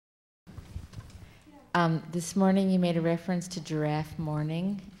This morning you made a reference to giraffe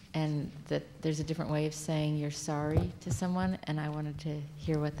mourning, and that there's a different way of saying you're sorry to someone, and I wanted to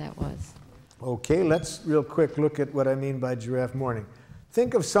hear what that was. Okay, let's real quick look at what I mean by giraffe mourning.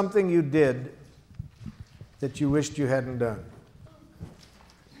 Think of something you did that you wished you hadn't done.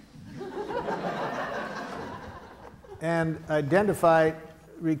 And identify,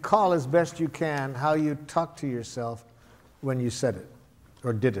 recall as best you can how you talked to yourself when you said it,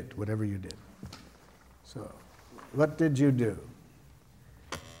 or did it, whatever you did. So, what did you do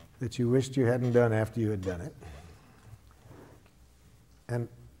that you wished you hadn't done after you had done it? And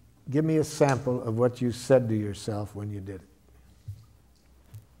give me a sample of what you said to yourself when you did it.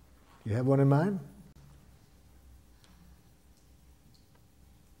 You have one in mind?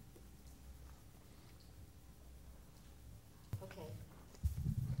 Okay.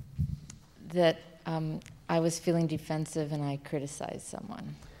 That I was feeling defensive and I criticized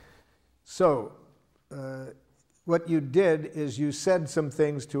someone. So, what you did is you said some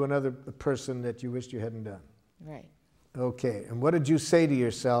things to another person that you wished you hadn't done. Right. Okay, and what did you say to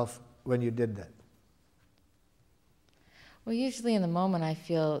yourself when you did that? Well, usually in the moment I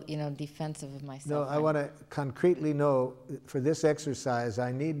feel, defensive of myself. No, I want to concretely know, for this exercise,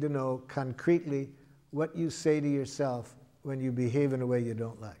 I need to know concretely what you say to yourself when you behave in a way you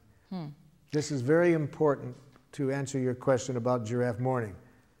don't like. This is very important to answer your question about giraffe mourning.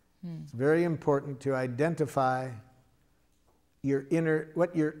 It's very important to identify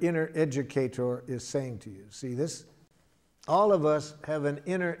what your inner educator is saying to you. See, all of us have an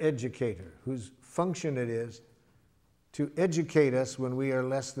inner educator whose function it is to educate us when we are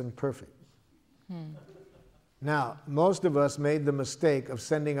less than perfect. Now, most of us made the mistake of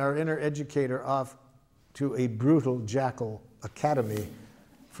sending our inner educator off to a brutal jackal academy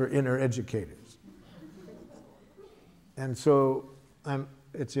for inner educators. And so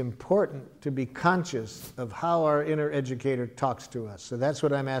it's important to be conscious of how our inner educator talks to us. So that's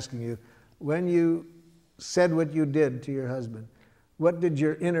what I'm asking you. When you said what you did to your husband, what did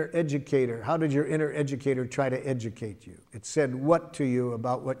your inner educator, how did your inner educator try to educate you? It said what to you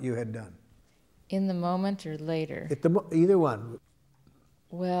about what you had done? In the moment or later? Either one.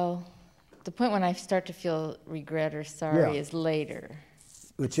 Well, the point when I start to feel regret or sorry is later.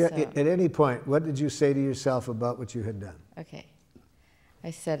 At any point, what did you say to yourself about what you had done? Okay. I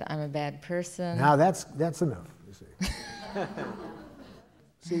said, I'm a bad person. Now that's enough, you see.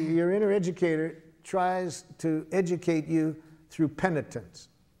 See, your inner educator tries to educate you through penitence,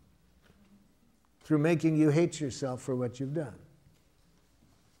 through making you hate yourself for what you've done.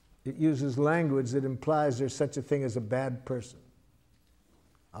 It uses language that implies there's such a thing as a bad person.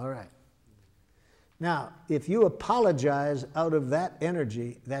 All right. Now, if you apologize out of that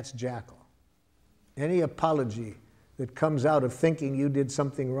energy, that's jackal. Any apology that comes out of thinking you did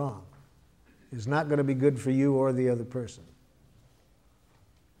something wrong is not going to be good for you or the other person.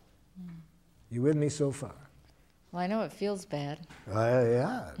 You with me so far? Well, I know it feels bad.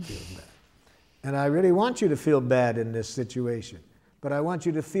 Yeah, it feels bad. And I really want you to feel bad in this situation. But I want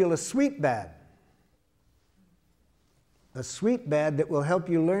you to feel a sweet bad. A sweet bad that will help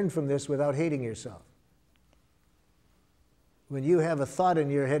you learn from this without hating yourself. When you have a thought in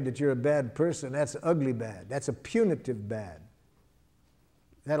your head that you're a bad person, that's ugly bad. That's a punitive bad.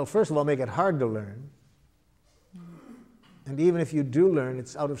 That'll first of all make it hard to learn. And even if you do learn,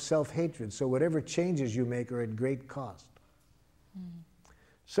 it's out of self-hatred. So whatever changes you make are at great cost.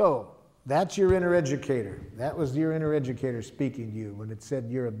 So that's your inner educator. That was your inner educator speaking to you when it said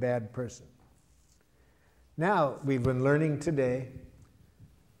you're a bad person. Now, we've been learning today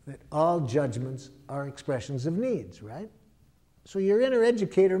that all judgments are expressions of needs, right? So your inner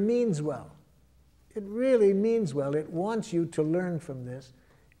educator means well. It really means well. It wants you to learn from this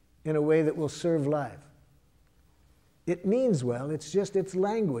in a way that will serve life. It means well, it's just its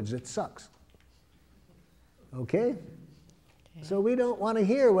language that sucks. Okay? So we don't want to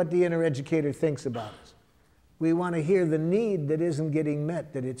hear what the inner educator thinks about us. We want to hear the need that isn't getting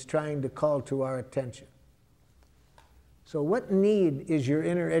met, that it's trying to call to our attention. So what need is your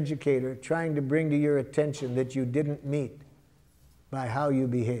inner educator trying to bring to your attention that you didn't meet by how you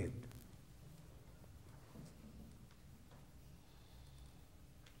behaved?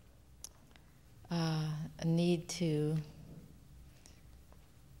 A need to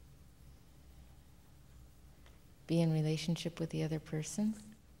be in relationship with the other person.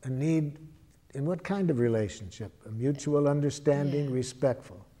 A need, in what kind of relationship? A mutual understanding,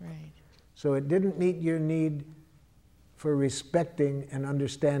 respectful. Right. So it didn't meet your need for respecting and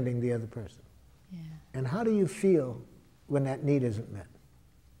understanding the other person. Yeah. And how do you feel when that need isn't met?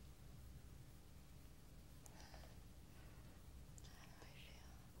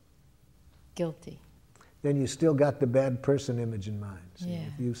 Guilty. then you still got the bad person image in mind. See? Yeah.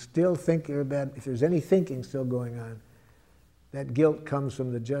 If you still think you're bad, if there's any thinking still going on, that guilt comes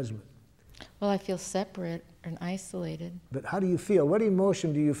from the judgment. Well, I feel separate and isolated. But how do you feel? What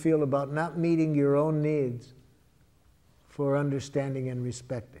emotion do you feel about not meeting your own needs for understanding and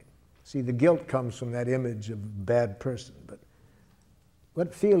respecting? See, the guilt comes from that image of bad person, but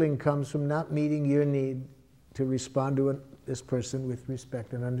what feeling comes from not meeting your need to respond to this person with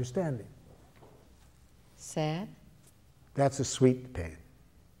respect and understanding? Sad? That's a sweet pain.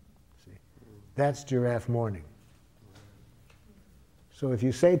 See? That's giraffe mourning. So if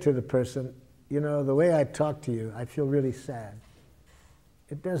you say to the person, you know, the way I talk to you, I feel really sad.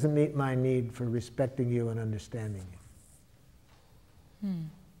 It doesn't meet my need for respecting you and understanding you.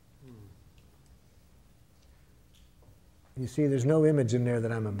 You see, there's no image in there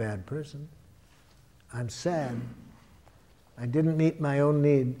that I'm a bad person. I'm sad. I didn't meet my own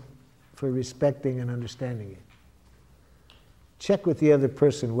need for respecting and understanding you. Check with the other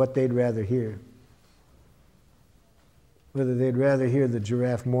person what they'd rather hear. Whether they'd rather hear the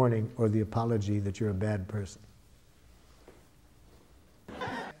giraffe mourning or the apology that you're a bad person.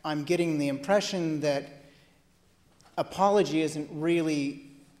 I'm getting the impression that apology isn't really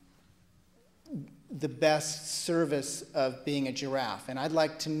the best service of being a giraffe. And I'd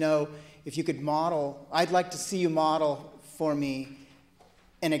like to know if you could model, I'd like to see you model for me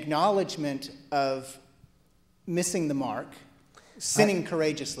an acknowledgement of missing the mark, sinning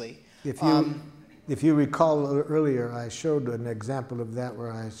courageously. If you recall earlier, I showed an example of that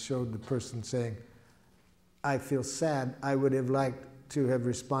where I showed the person saying, I feel sad. I would have liked to have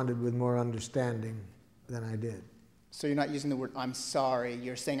responded with more understanding than I did. So you're not using the word, I'm sorry.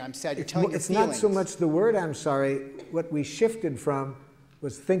 You're saying, I'm sad. You're telling your It's feelings. not so much the word I'm sorry. What we shifted from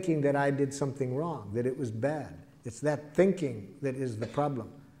was thinking that I did something wrong, that it was bad. It's that thinking that is the problem.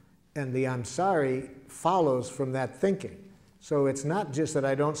 And the I'm sorry follows from that thinking. So it's not just that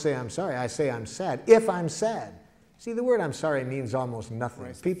I don't say I'm sorry, I say I'm sad, if I'm sad. See, the word I'm sorry means almost nothing.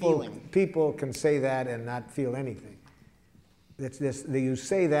 Right, people can say that and not feel anything. You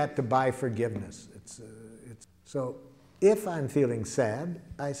say that to buy forgiveness. So if I'm feeling sad,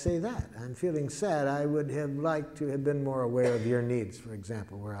 I say that. I'm feeling sad, I would have liked to have been more aware of your needs, for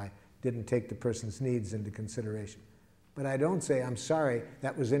example, where I didn't take the person's needs into consideration. But I don't say, I'm sorry,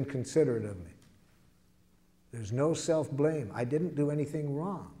 that was inconsiderate of me. There's no self-blame. I didn't do anything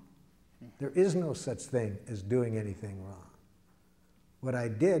wrong. There is no such thing as doing anything wrong. What I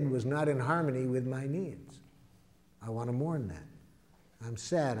did was not in harmony with my needs. I want to mourn that. I'm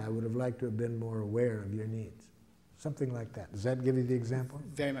sad. I would have liked to have been more aware of your needs. Something like that. Does that give you the example?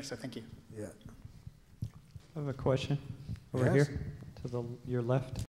 Very much so. Thank you. Yeah. I have a question over Yes? here to your left.